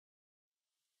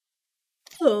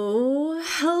Oh,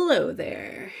 hello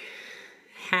there.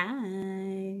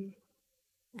 Hi.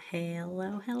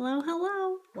 Hello, hello,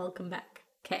 hello. Welcome back.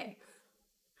 Okay.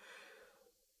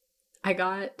 I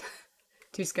got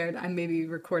too scared. I may be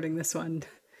recording this one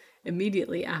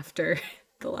immediately after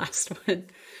the last one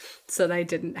so that I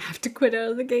didn't have to quit out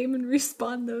of the game and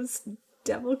respawn those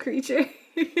devil creatures.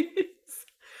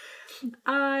 Because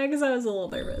I was a little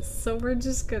nervous. So we're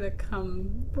just gonna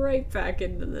come right back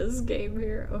into this game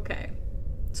here. Okay.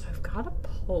 So I've got a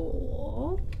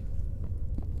pole.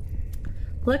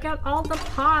 Look at all the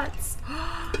pots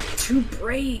to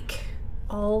break.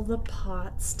 All the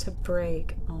pots to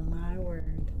break. Oh my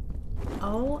word.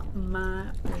 Oh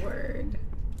my word.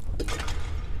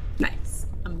 Nice.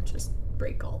 I'm just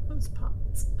break all those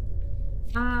pots.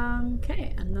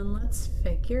 Okay, and then let's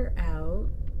figure out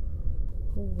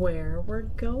where we're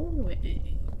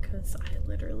going, because I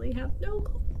literally have no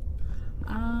clue.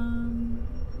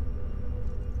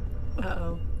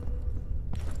 Uh-oh.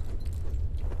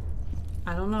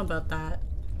 I don't know about that.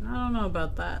 I don't know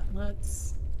about that.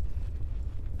 Let's...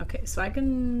 Okay, so I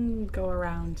can go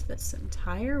around this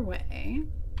entire way.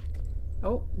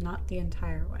 Oh, not the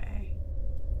entire way.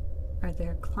 Are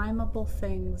there climbable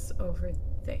things over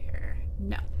there?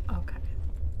 No. Okay.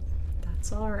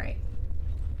 That's all right.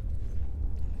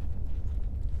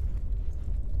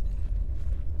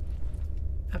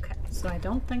 Okay, so I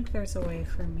don't think there's a way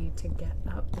for me to get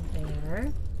up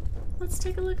there. Let's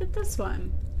take a look at this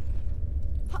one.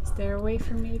 Is there a way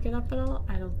for me to get up at all?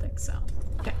 I don't think so.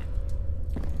 Okay.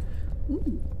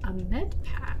 Ooh, a med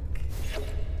pack.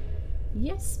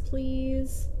 Yes,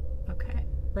 please. Okay,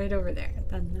 right over there.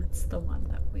 Then that's the one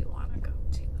that we want to go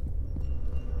to.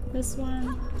 This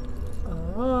one.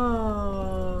 Oh,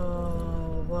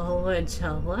 well, would you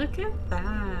look at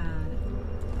that?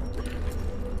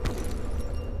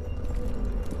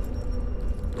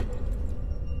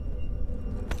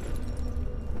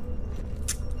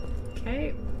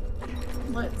 Okay,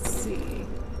 let's see.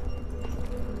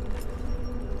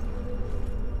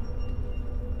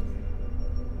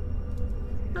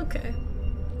 Okay.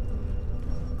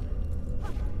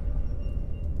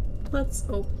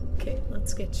 Okay,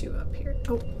 let's get you up here.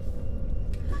 Oh.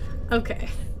 Okay.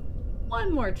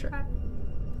 One more try.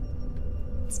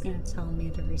 It's gonna tell me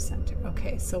to recenter.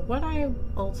 Okay, so what I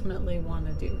ultimately want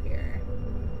to do here,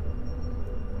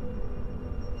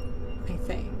 I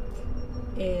think,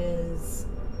 is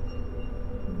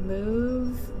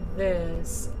move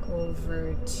this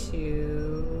over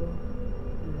to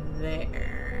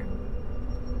there.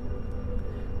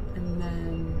 And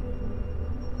then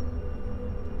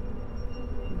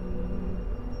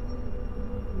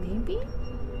maybe?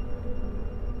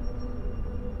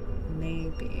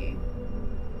 Maybe.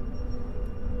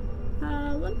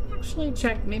 Let me actually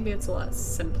check. Maybe it's a lot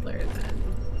simpler than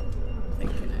I'm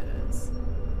thinking it is.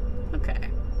 Okay.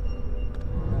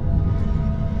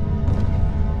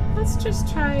 Let's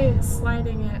just try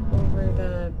sliding it over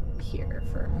to here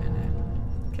for a minute.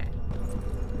 Okay.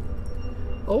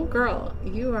 Oh, girl,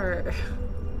 you are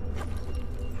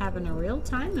having a real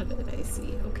time of it, I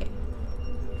see. Okay.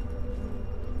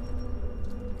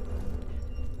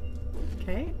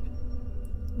 Okay.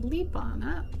 Leap on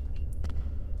up.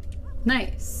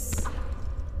 Nice.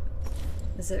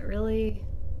 Is it really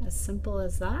as simple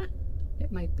as that?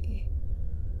 It might be.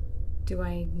 Do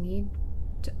I need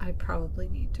to? I probably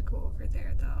need to go over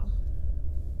there, though.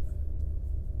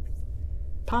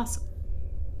 Possible.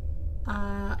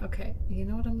 Okay. You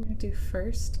know what I'm gonna do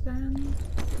first, then?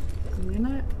 I'm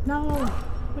gonna... No!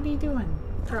 What are you doing?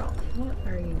 Girl, what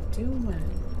are you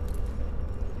doing?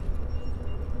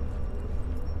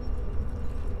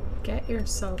 Get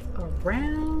yourself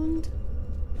around.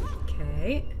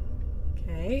 Okay.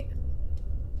 Okay.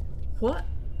 What?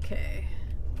 Okay.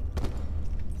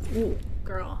 Ooh,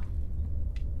 girl.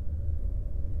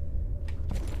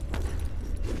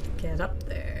 Get up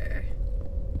there.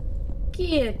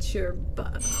 Get your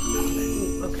butt up there.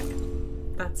 Ooh, okay.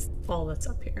 That's all that's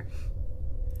up here.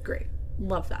 Great.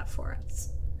 Love that for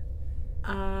us.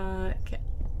 Okay.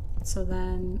 So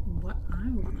then what I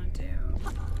want to do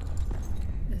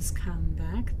is come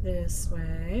back this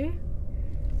way.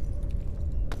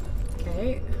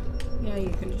 Okay. Yeah, you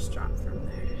can just drop from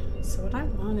there. So what I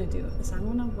want to do is I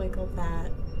want to wiggle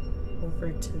that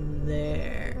over to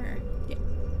there. Yeah.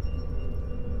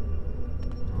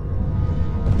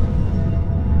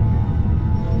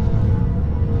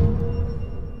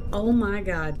 Oh my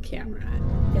god, camera.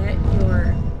 Get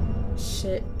your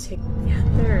shit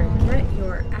together. Get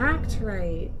your act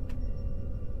right.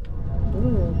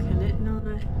 Ooh, can it not...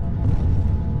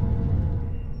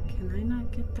 Can I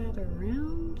not get that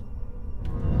around?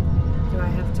 Do I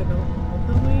have to go all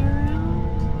the way around?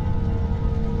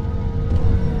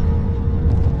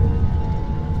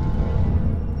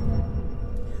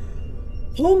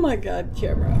 Oh my god,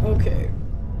 camera. Okay.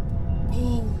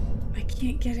 Oh, I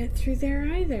can't get it through there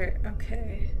either.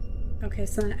 Okay. Okay,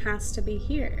 so then it has to be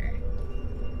here.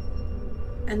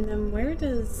 And then where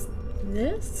does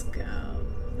this go,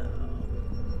 though?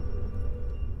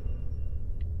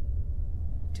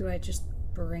 Do I just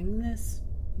bring this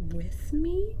with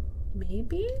me?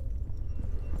 Maybe?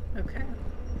 Okay.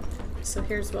 So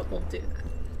here's what we'll do then.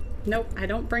 Nope, I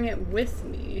don't bring it with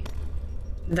me.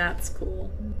 That's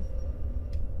cool.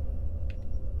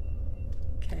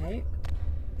 Okay.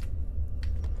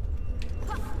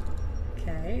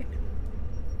 Okay.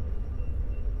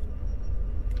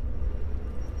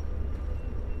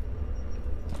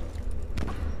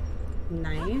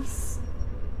 Nice.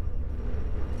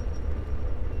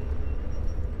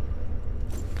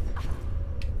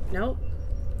 Nope.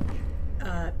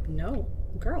 No.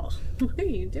 Girl, what are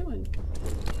you doing?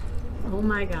 Oh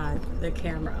my god, the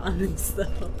camera on this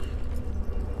though.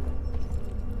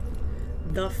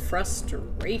 The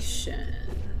frustration.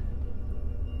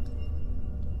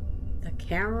 The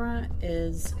camera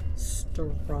is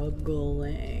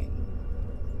struggling.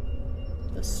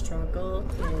 The struggle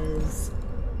is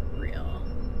real.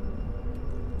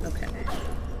 Okay.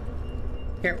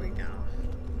 Here we go.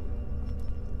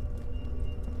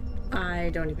 I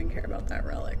don't even care about that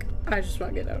relic. I just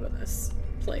want to get out of this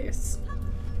place.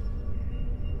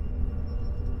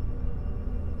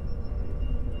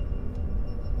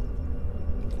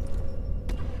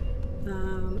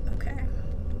 Okay.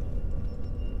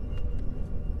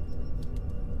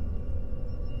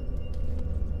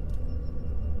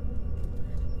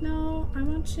 No, I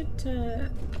want you to...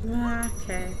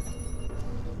 Okay.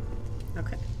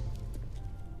 Okay.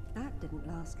 That didn't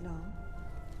last long.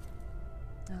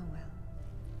 Oh well.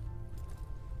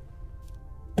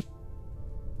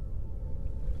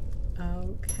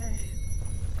 Okay.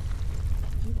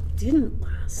 It didn't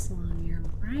last long, you're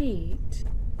right.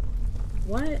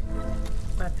 What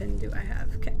weapon do I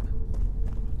have? Okay.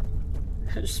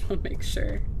 I just want to make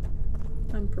sure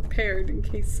I'm prepared in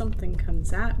case something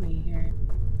comes at me here.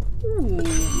 Ooh.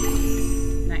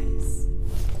 Nice.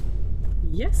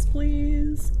 Yes,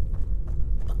 please.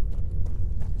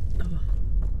 Oh.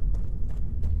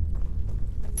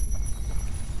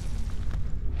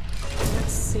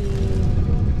 Let's see.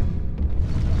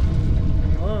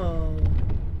 Whoa.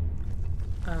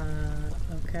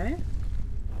 Okay.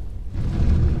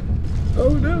 Oh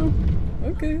no.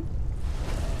 Okay.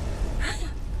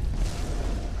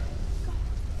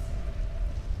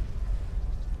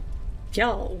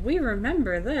 Y'all, we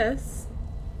remember this.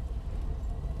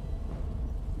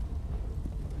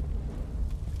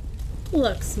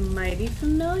 Looks mighty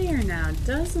familiar now,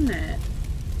 doesn't it?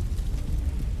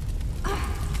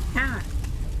 Ah.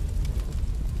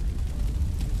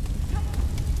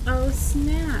 Oh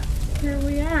snap. Here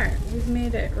we are. We've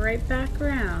made it right back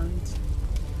around.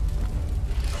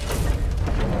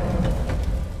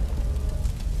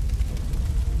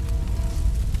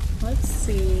 Let's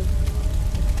see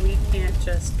if we can't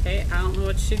just... Okay, I don't know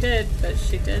what she did, but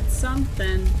she did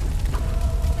something.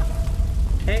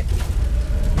 Okay.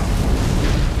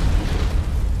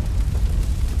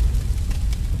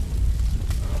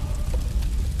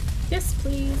 Yes,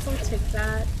 please. I'll take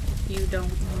that if you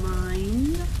don't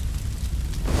mind.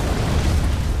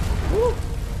 Woo.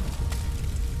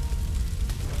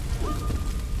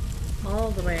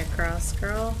 All the way across,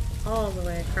 girl. All the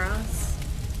way across.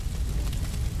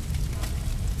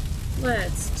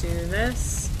 Let's do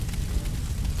this.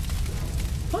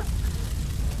 What?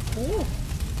 Oh,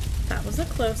 that was a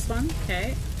close one.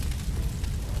 Okay.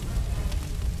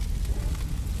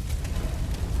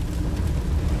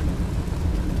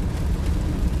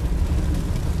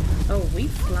 Oh, we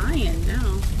flying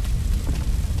now.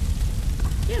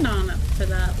 Get on up to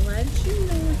that ledge. You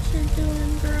know what you're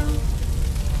doing, girl.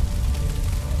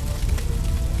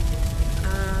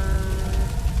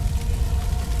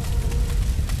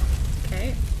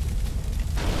 Okay.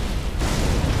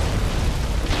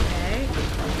 Okay.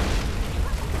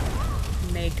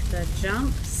 Make the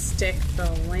jump, stick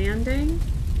the landing.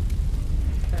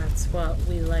 That's what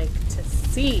we like to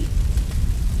see.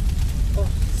 Oh,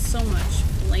 so much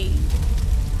flame.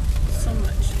 So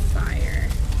much fire.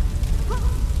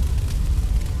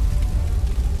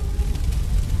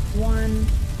 One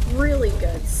really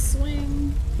good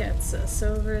swing gets us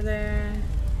over there.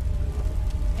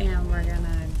 And we're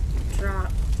gonna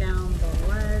drop down the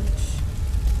ledge.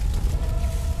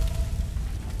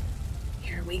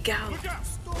 Here we go. Look out!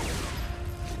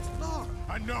 It's Laura.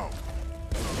 I know.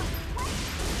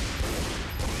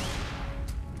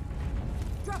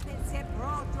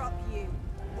 you.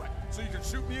 What? So you can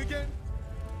shoot me again?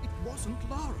 It wasn't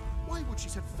Lara. Why would she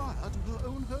set fire to her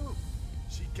own home?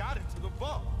 She got into the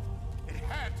vault. It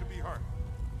had to be her.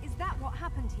 Is that what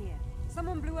happened here?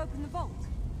 Someone blew open the vault?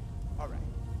 All right.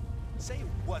 Say it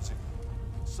wasn't you.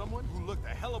 Someone who looked a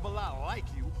hell of a lot like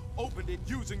you opened it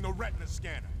using the retina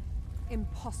scanner.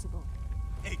 Impossible.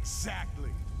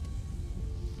 Exactly.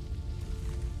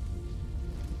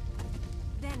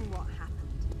 Then what happened?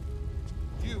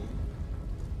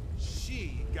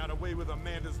 She got away with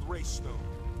Amanda's race stone.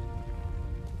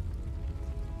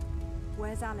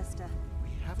 Where's Alistair? We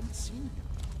haven't seen him.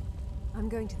 I'm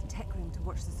going to the tech room to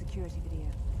watch the security video.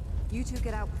 You two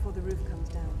get out before the roof comes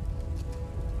down.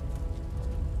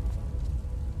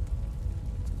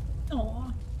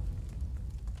 Aww.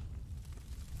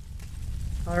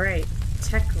 Alright,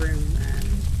 tech room then.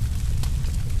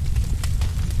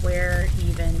 Where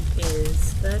even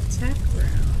is the tech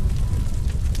room?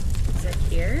 Is it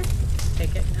here?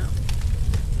 Take it? No.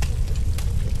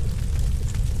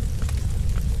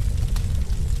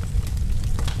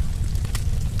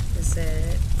 Is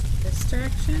it this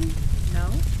direction? No.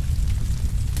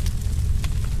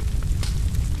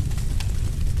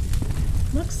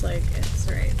 Looks like it's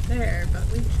right there, but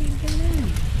we can't get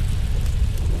in.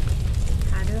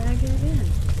 How do I get in?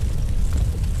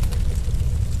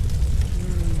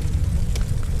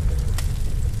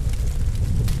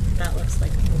 That looks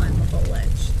like a climbable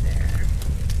ledge there.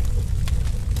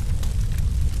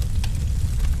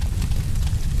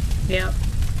 Yep.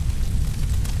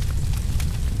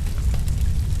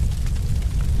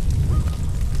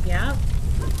 Yep.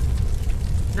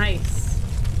 Nice.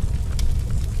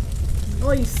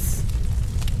 Nice.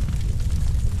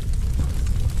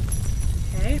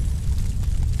 Okay.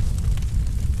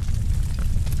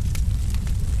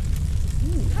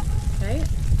 Okay.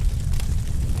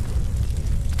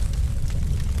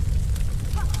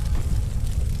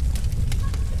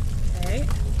 Okay.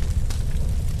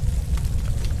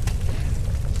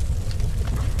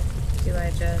 Do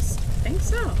I just think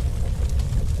so?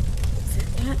 Is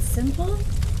it that simple?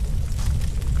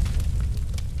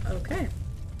 Okay.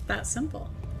 That simple.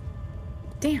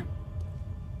 Damn.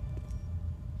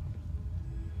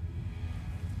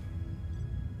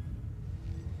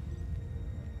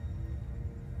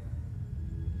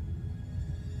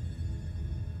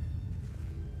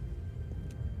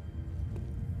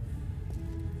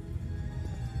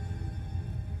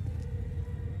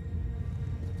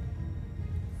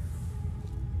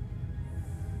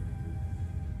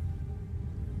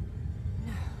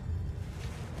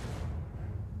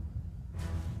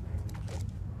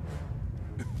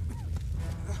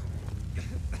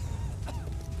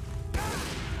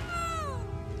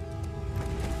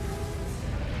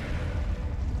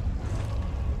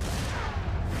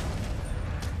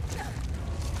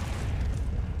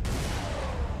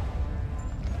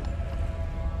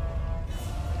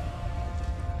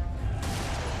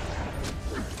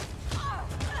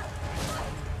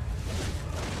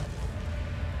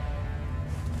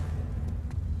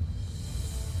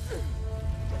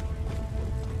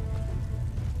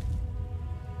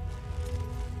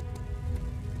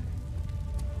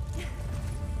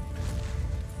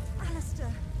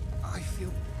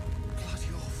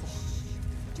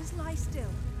 Lie still.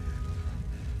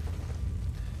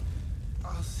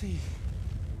 I'll see you.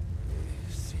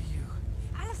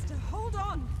 Alistair, hold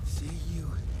on! See you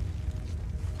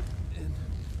in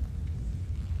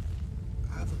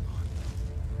Avalon.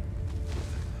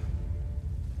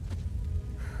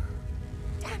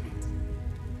 Damn it!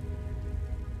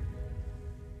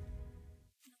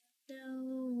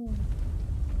 No.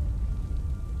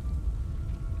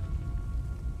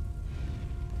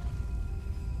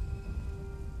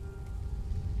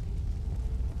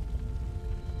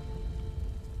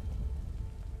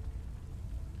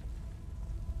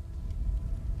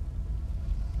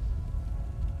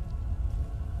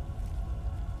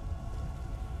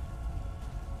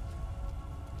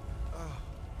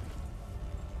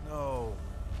 No.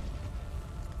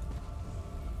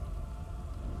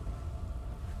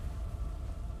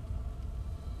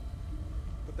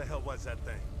 What the hell was that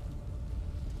thing?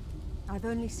 I've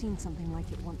only seen something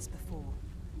like it once before.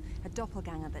 A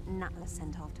doppelganger that Natla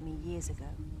sent after me years ago.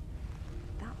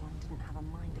 That one didn't have a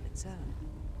mind of its own.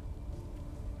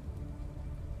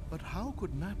 But how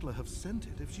could Natla have sent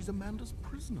it if she's Amanda's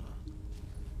prisoner?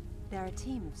 They're a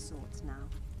team of sorts now.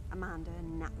 Amanda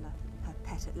and Natla, her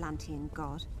pet Atlantean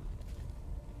god.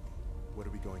 What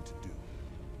are we going to do?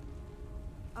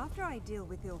 After I deal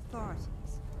with the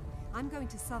authorities, I'm going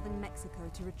to southern Mexico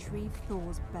to retrieve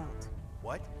Thor's belt.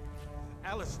 What?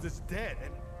 Alistair's dead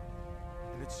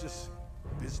and it's just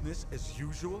business as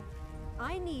usual?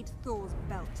 I need Thor's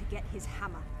belt to get his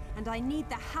hammer, and I need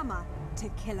the hammer to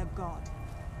kill a god.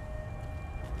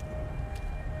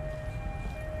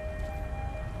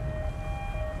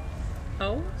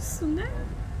 Oh, snap.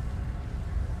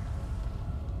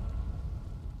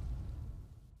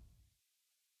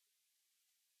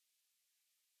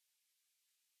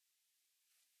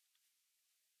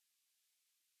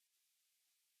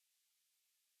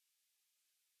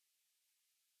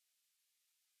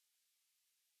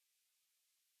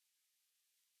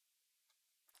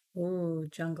 Ooh,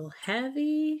 jungle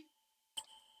heavy,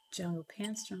 jungle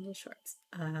pants, jungle shorts.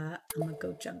 I'm gonna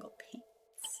go jungle pants.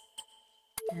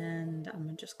 And I'm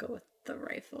gonna just go with the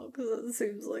rifle because it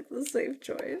seems like the safe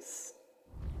choice.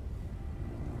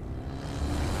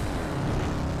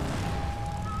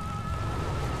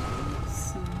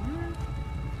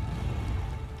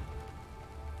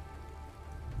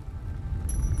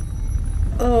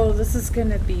 Oh, this is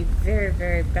gonna be very,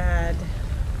 very bad.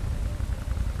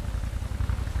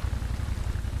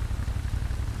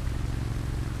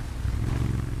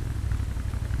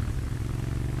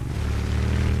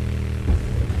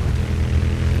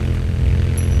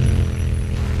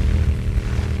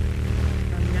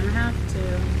 I'm gonna have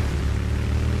to.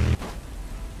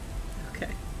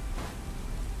 Okay.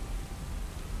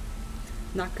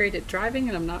 Not great at driving,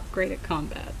 and I'm not great at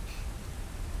combat.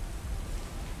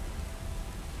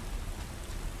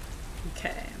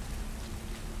 Okay.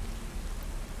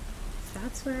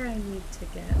 That's where I need to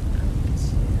get up to.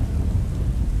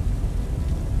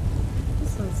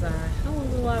 This is a hell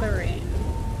of a lot of rain.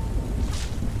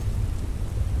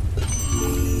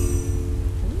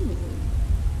 Ooh.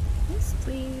 Yes,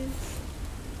 please.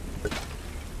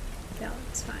 Yeah,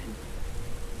 that's fine.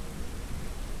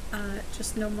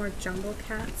 Just no more jungle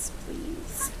cats,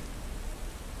 please.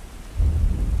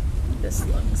 This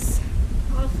looks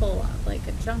awful lot like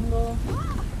a jungle.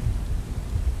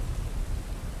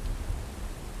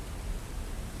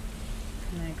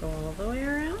 Can I go all the way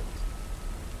around?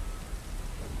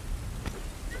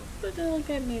 But it'll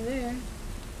get me there.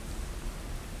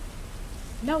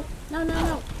 No, no, no,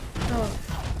 no. Oh,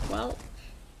 well.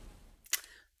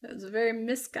 That was a very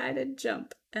misguided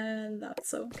jump, and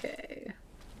that's okay.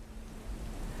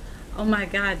 Oh my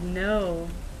god, no.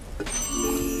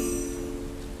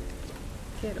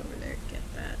 Get over there, get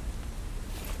that.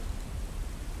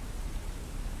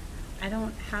 I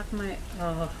don't have my...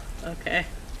 Oh, okay.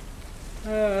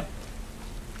 Let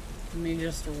me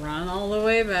just run all the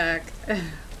way back.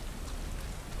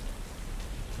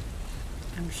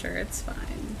 I'm sure it's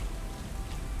fine.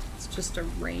 It's just a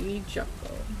rainy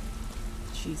jungle.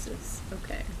 Jesus,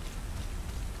 okay.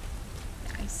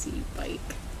 Yeah, I see you, bike.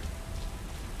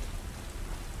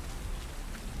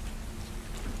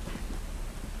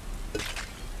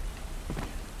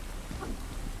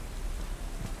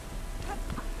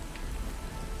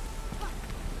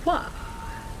 Whoa.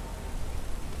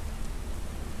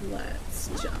 Let's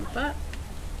jump up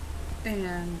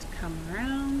and come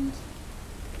around.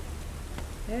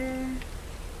 There.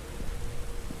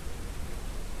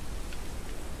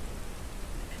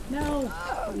 No!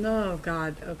 No,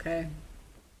 God, okay.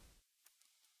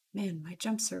 Man, my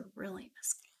jumps are really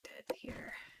misguided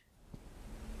here.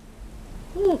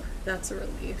 Ooh, that's a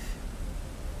relief.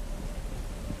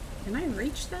 Can I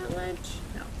reach that ledge?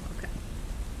 No, okay.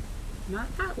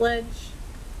 Not that ledge,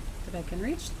 but I can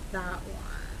reach that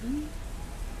one.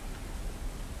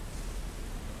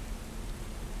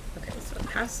 Okay, so it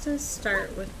has to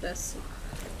start with this one.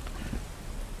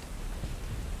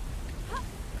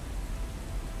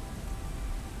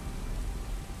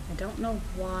 I don't know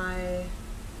why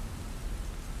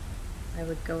I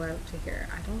would go out to here.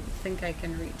 I don't think I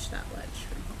can reach that ledge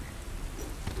from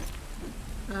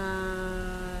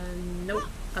here. Nope.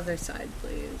 Other side,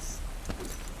 please.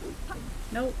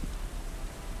 Nope.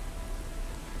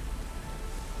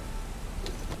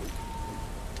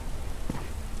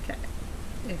 Okay.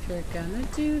 If you're gonna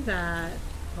do that,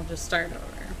 I'll just start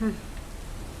over.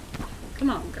 Come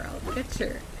on, girl. Get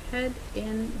your head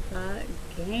in the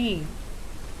game.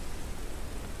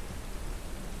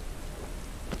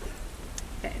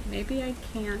 Okay, maybe I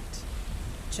can't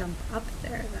jump up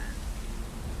there then.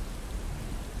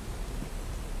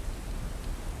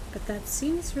 But that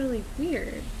seems really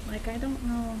weird. Like, I don't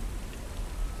know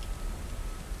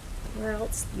where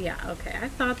else. Yeah, okay, I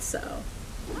thought so.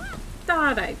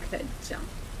 Thought I could jump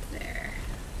there.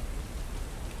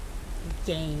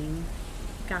 Game.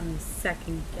 Got me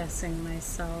second guessing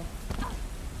myself.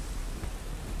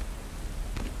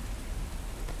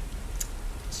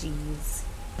 Jeez.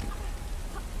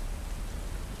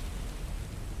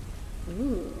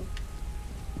 Ooh.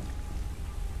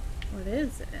 What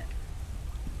is it?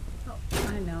 Oh,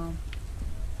 I know.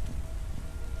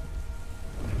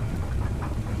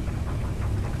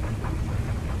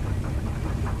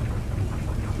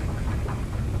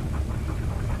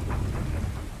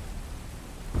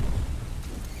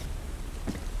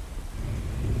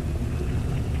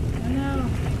 I know.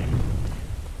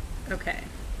 Okay.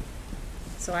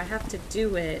 So I have to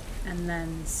do it and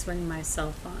then swing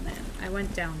myself on it. I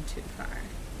went down too far.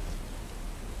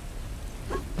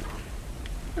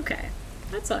 Okay,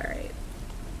 that's alright.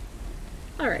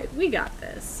 Alright, we got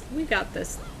this. We got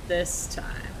this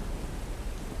time.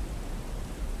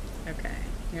 Okay,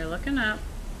 you're looking up.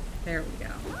 There we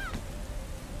go.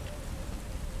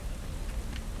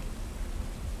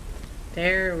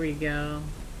 There we go.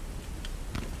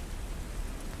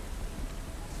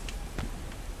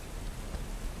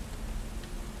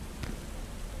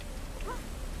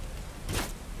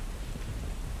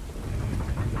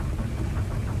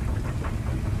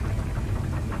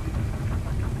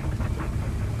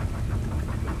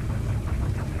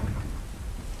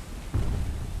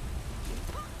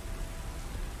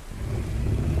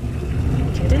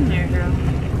 Get in there, girl.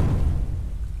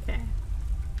 Okay.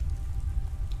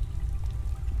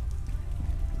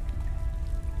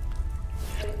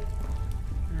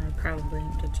 I probably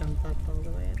have to jump up all the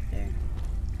way up there.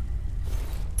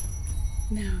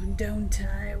 Now, don't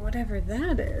I? Whatever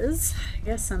that is, I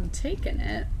guess I'm taking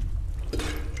it.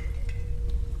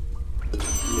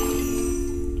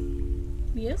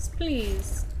 Yes,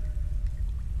 please.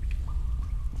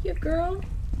 Here, girl.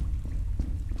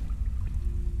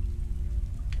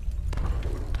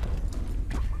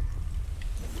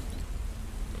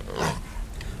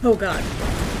 Oh, God.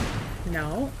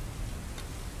 No.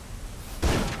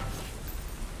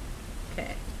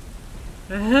 Okay.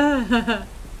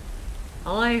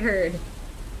 All I heard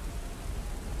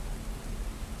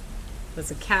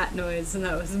was a cat noise, and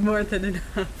that was more than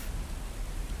enough.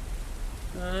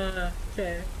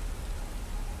 Okay.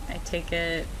 I take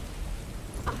it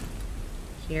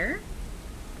here?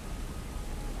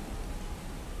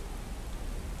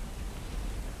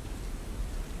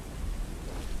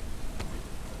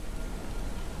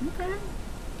 Okay.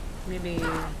 Maybe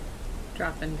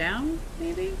dropping down,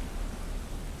 maybe?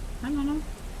 I don't know.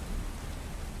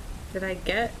 Did I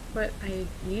get what I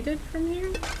needed from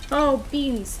here? Oh,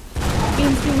 beans!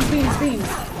 Beans, beans, beans, beans!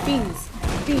 Beans!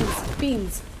 Beans!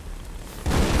 Beans!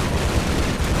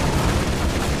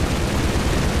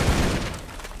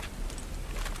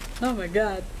 Oh my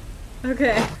god.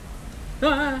 Okay.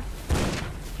 Ah!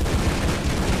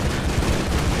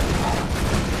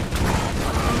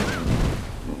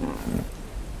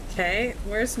 Okay,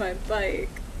 where's my bike?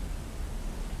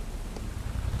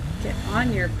 Get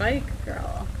on your bike,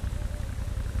 girl.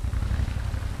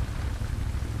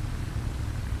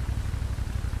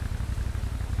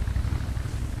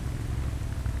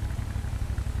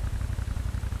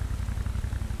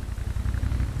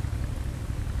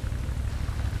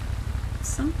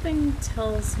 Something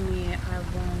tells me I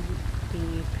won't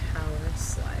be power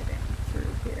sliding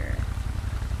through here.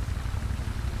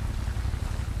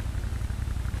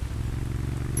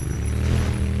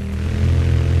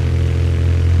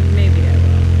 Maybe I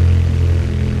will.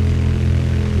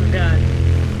 Oh god.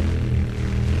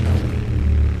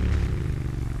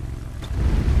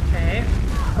 Okay.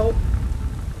 Oh.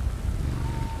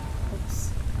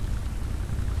 Oops.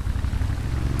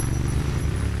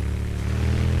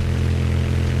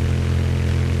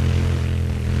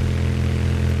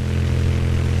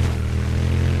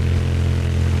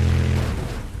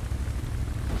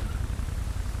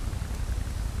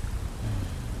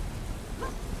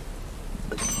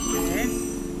 Okay.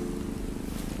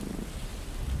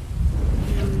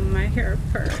 My hair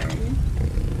purring.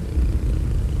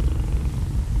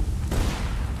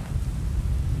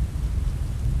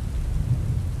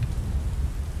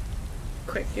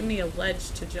 Quick, give me a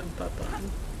ledge to jump up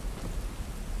on.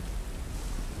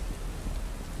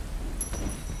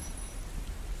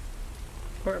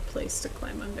 Or a place to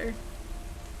climb under.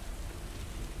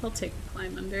 I'll take a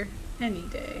climb under any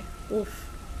day. Oof.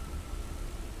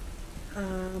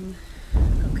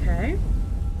 Okay.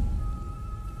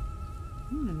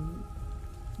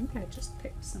 I think I just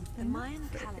picked something. The Mayan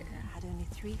calendar had only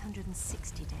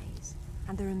 360 days,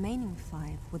 and the remaining 5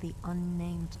 were the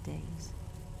unnamed days.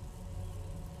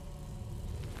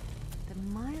 The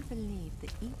Maya believed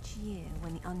that each year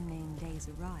when the unnamed days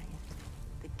arrived,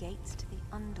 the gates to the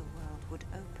Underworld would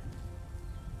open.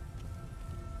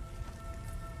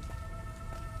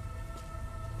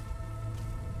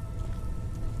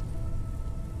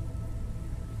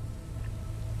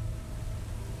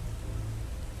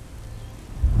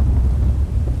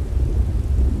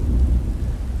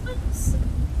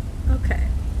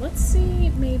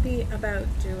 see about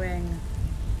doing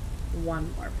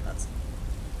one more puzzle.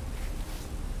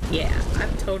 Yeah,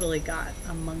 I've totally got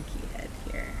a monkey head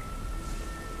here.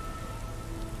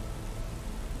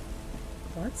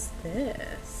 What's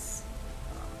this?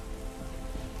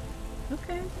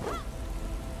 Okay.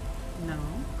 No,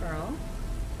 girl.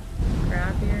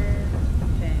 Grab your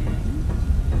thing.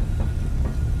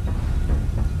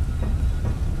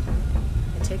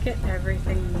 I take it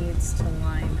everything needs to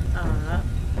line up.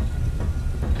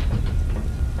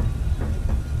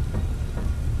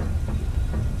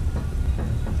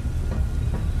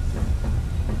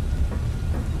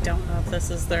 Don't know if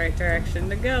this is the right direction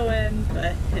to go in,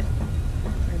 but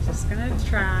we're just gonna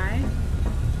try.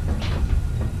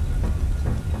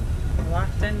 We're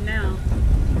locked in now.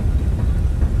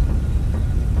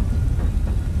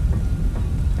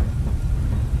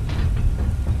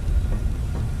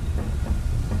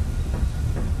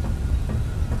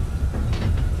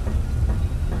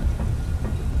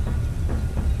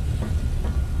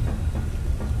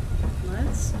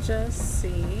 Let's just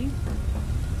see.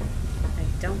 I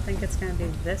don't think it's going to be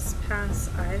this pass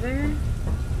either.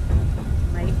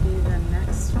 Might be the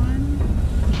next one.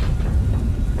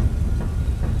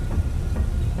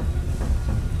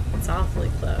 It's awfully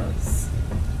close.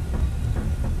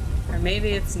 Or maybe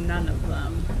it's none of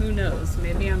them. Who knows?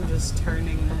 Maybe I'm just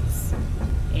turning this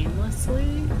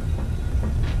aimlessly.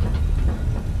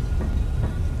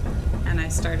 And I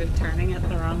started turning it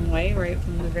the wrong way right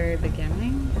from the very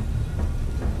beginning.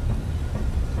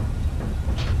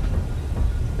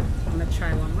 I'm gonna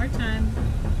try one more time.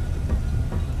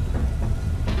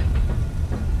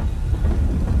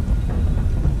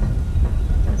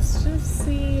 Let's just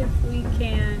see if we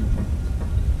can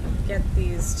get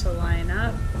these to line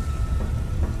up.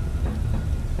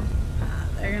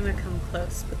 They're gonna come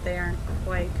close, but they aren't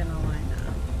quite gonna line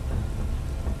up.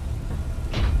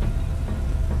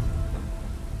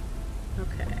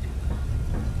 Okay.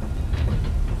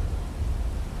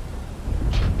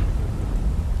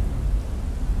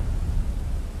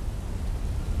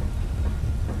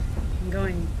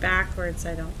 Going backwards,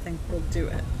 I don't think we'll do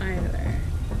it either.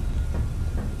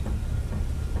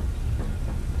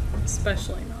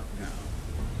 Especially not now.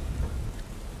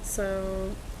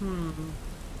 So, I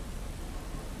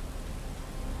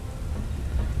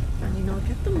mean, I'll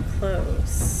get them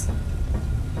close.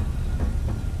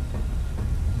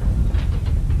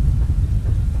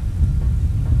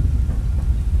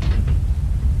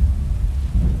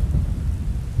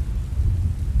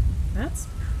 That's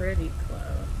pretty close.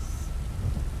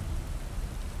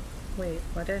 Wait,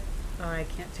 what if... Oh, I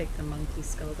can't take the monkey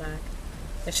skull back.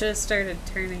 I should have started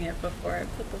turning it before I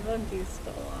put the monkey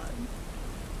skull on.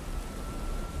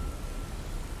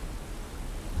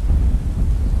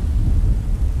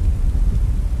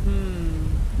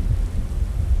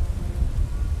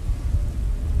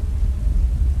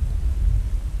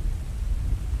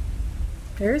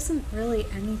 There isn't really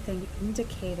anything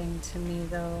indicating to me,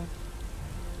 though.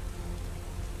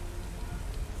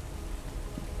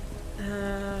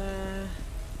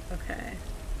 Okay.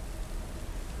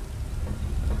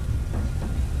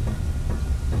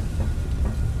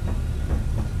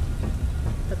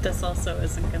 But this also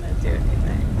isn't gonna do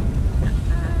anything.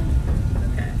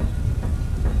 Okay.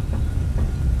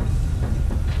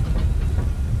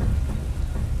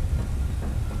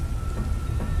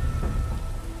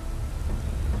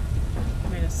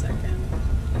 Wait a second.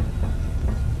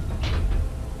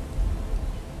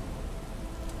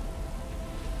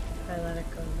 If I let it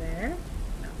go there?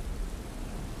 No.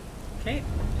 Okay.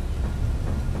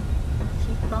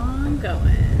 Keep on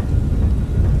going.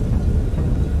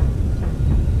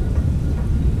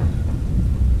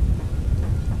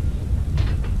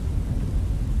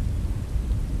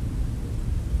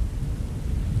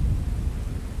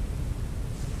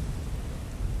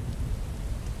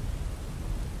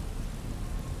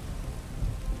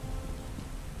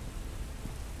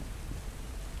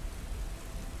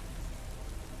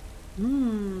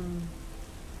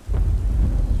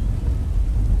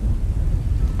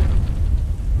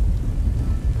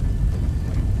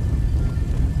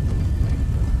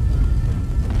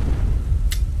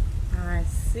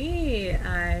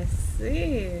 I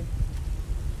see.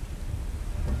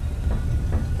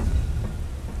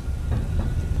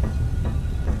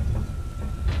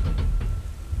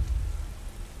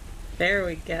 There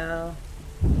we go.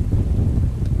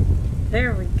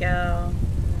 There we go.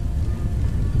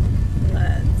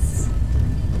 Let's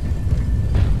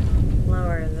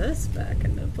lower this back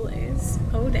into place.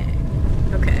 Oh dang.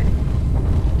 Okay.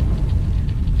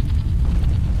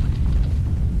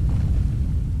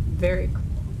 Very cool.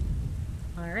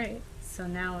 Alright, so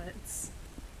now it's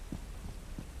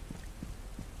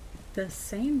the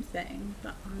same thing,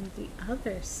 but on the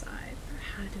other side.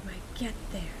 How do I get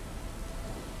there?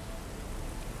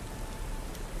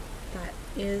 That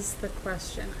is the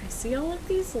question. I see all of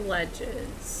these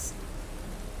ledges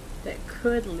that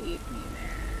could lead me there.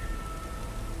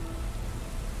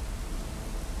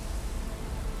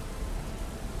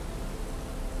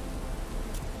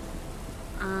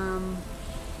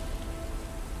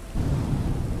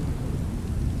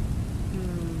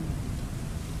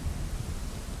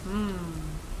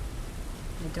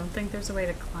 I don't think there's a way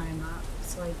to climb up,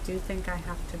 so I do think I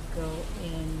have to go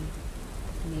in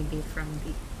maybe from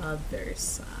the other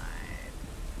side.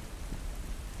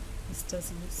 This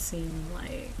doesn't seem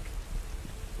like...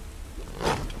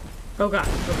 Oh god,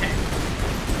 okay.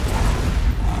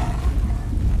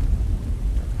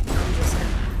 I'm just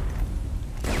gonna...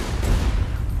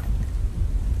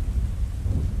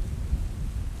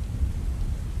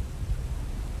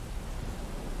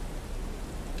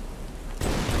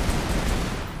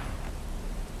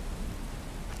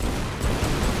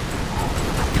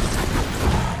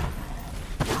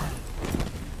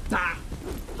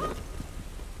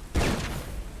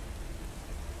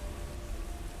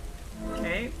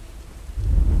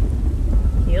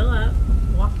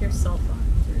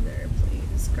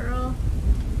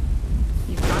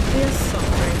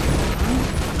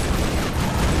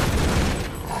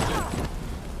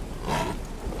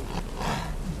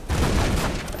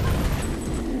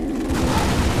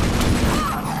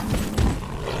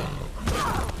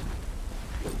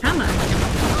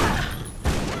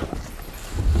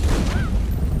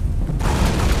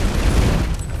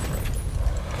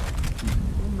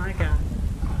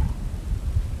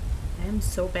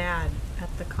 So bad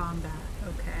at the combat.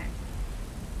 Okay.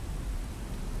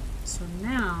 So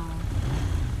now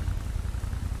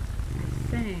I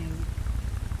think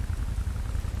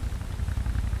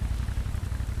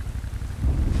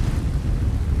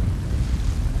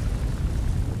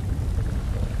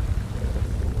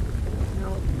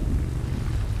nope.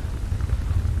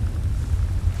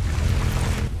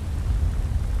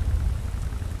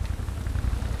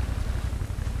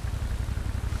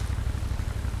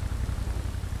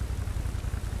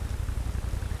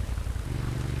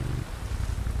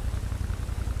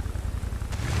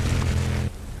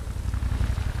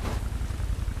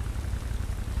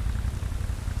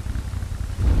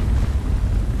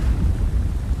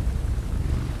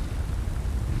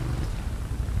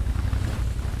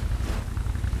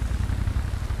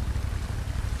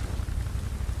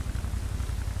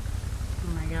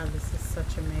 This is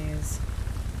such a maze.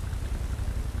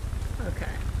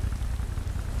 Okay.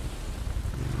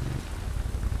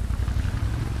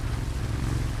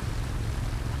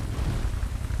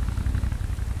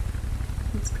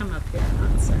 Let's come up here in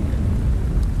 1 second.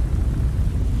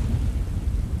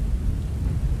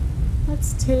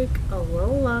 Let's take a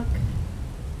little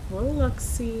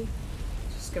look-see.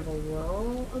 Just give a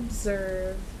little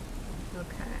observe.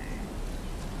 Okay.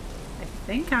 I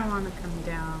think I want to come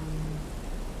down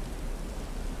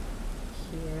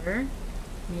here.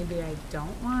 Maybe I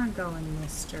don't want to go in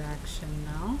this direction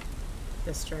now.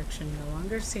 This direction no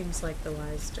longer seems like the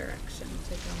wise direction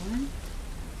to go in.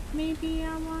 Maybe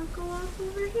I want to go off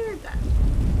over here then.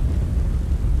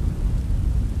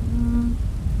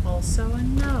 Also a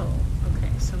no.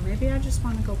 Okay, so maybe I just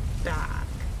want to go back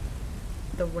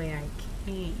the way I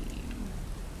came.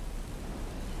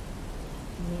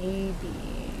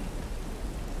 Maybe.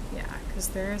 Yeah, because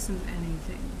there isn't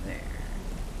anything there.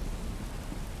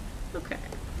 Okay.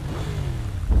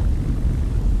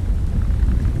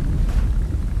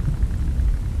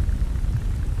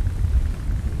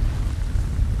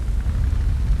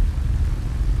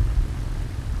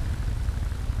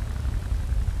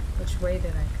 Which way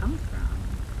did I come from?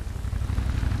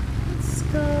 Let's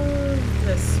go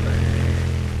this way.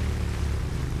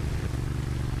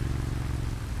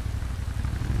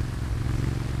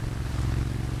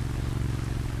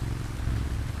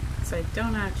 So I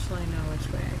don't actually know which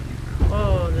way I came from.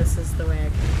 Oh, this is the way I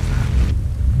came from.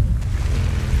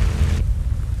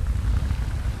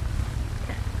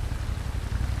 Okay.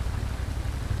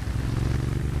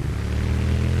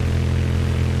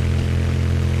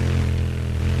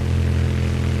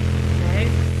 Okay.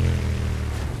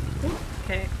 Ooh,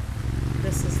 okay.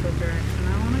 This is the direction I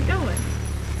want to go in.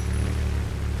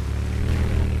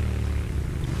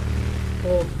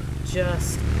 Oh,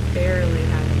 just barely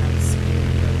have enough speed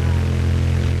for that.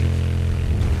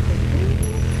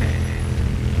 Okay.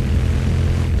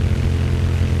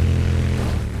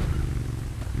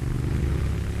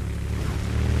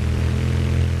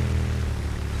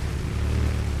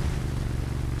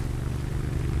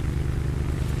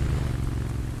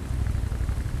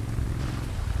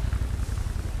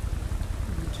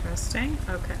 Interesting.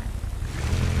 Okay.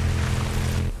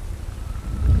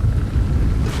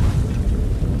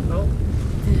 Oh.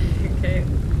 Okay.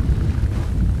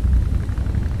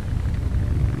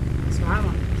 So I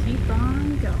want to keep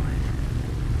on going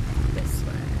this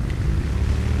way.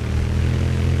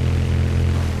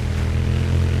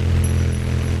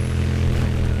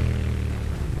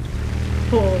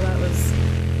 Oh, that was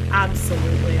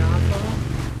absolutely awful.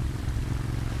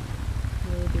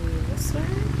 Maybe this way?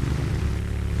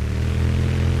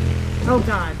 Oh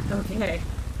god, okay.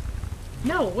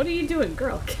 No, what are you doing,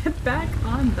 girl? Get back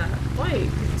on that bike.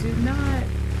 Do not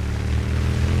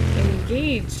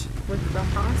engage with the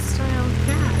hostile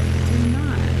cat. Do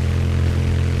not.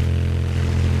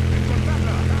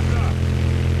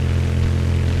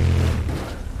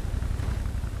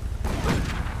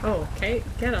 Oh, okay,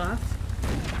 get off.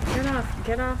 Get off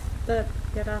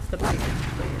the bike,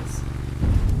 please.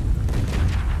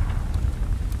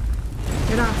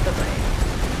 Get off the bike.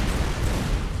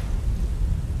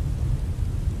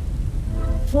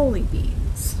 Holy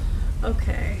beans.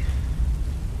 Okay.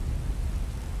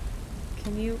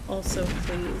 Can you also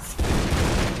please...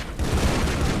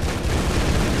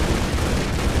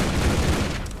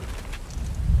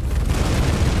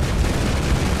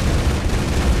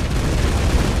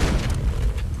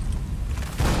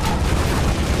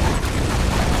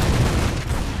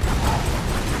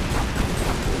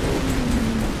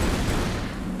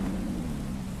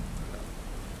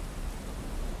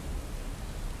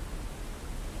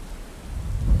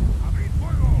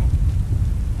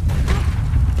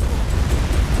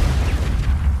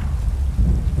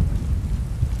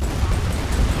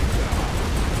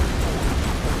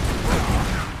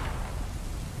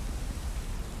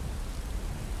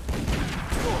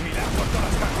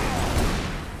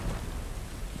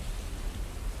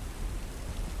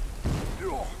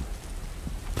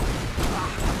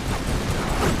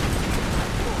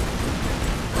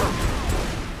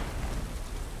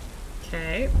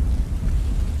 Okay.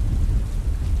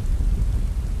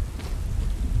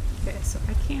 Okay, so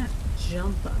I can't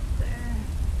jump up there.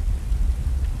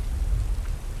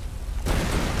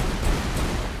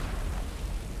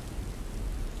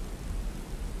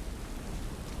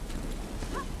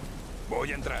 Voy a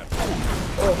entrar.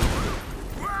 Oh.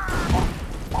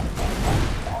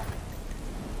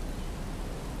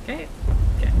 Okay.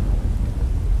 Okay.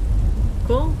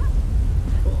 Cool.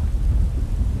 Cool.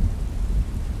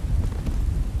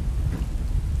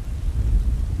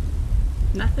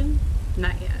 Nothing?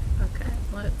 Not yet. Okay,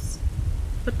 let's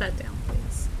put that down,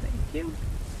 please. Thank you.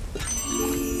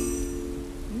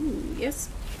 Ooh, yes,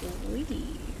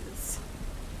 please.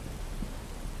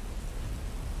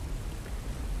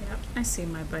 Yep, I see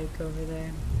my bike over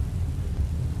there.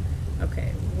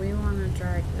 Okay, we want to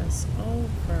drag this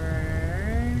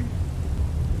over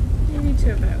maybe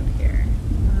to about here.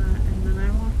 And then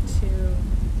I want to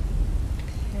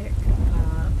pick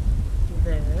up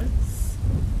this.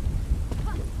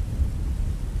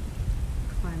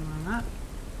 Climb on up.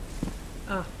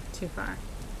 Oh, too far.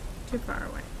 Too far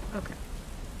away. Okay.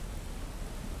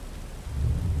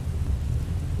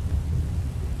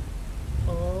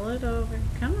 Pull it over.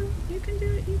 Come on. You can do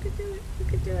it. You can do it. You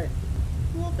can do it.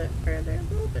 A little bit further. A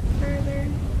little bit further.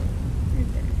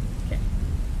 Right there. Okay.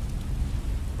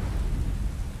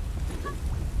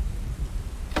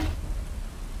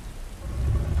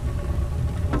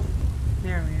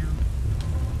 There we go.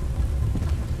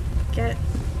 Get.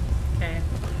 Okay.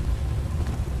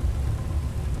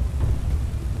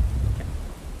 Okay.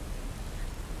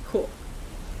 Cool.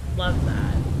 Love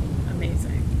that.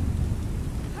 Amazing.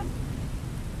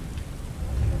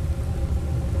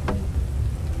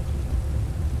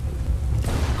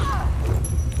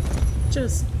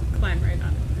 Just climb right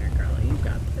on in there, girl. You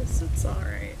got this. It's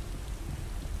alright.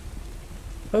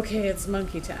 Okay, it's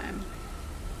monkey time.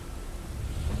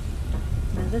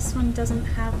 Now this one doesn't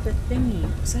have the thingy.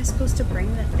 Was I supposed to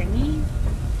bring the thingy?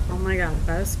 Oh my god, if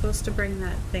I was supposed to bring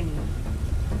that thingy,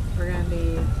 we're gonna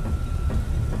be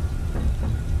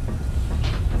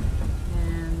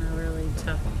in a really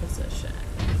tough position.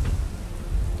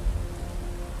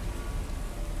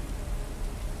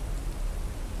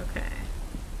 Okay.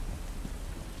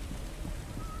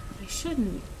 I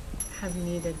shouldn't have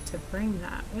needed to bring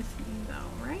that with me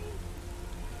though, right?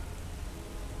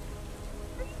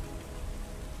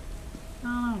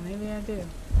 Oh, maybe I do.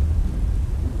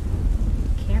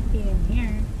 Can't be in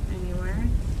here anywhere.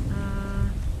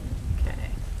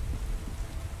 Okay.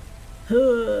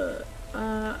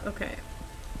 Okay.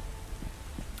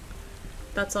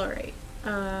 That's alright.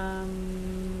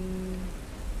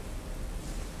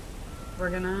 We're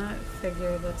gonna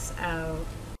figure this out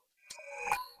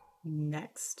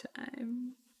next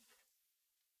time.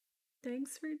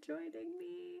 Thanks for joining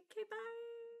me. Okay, bye.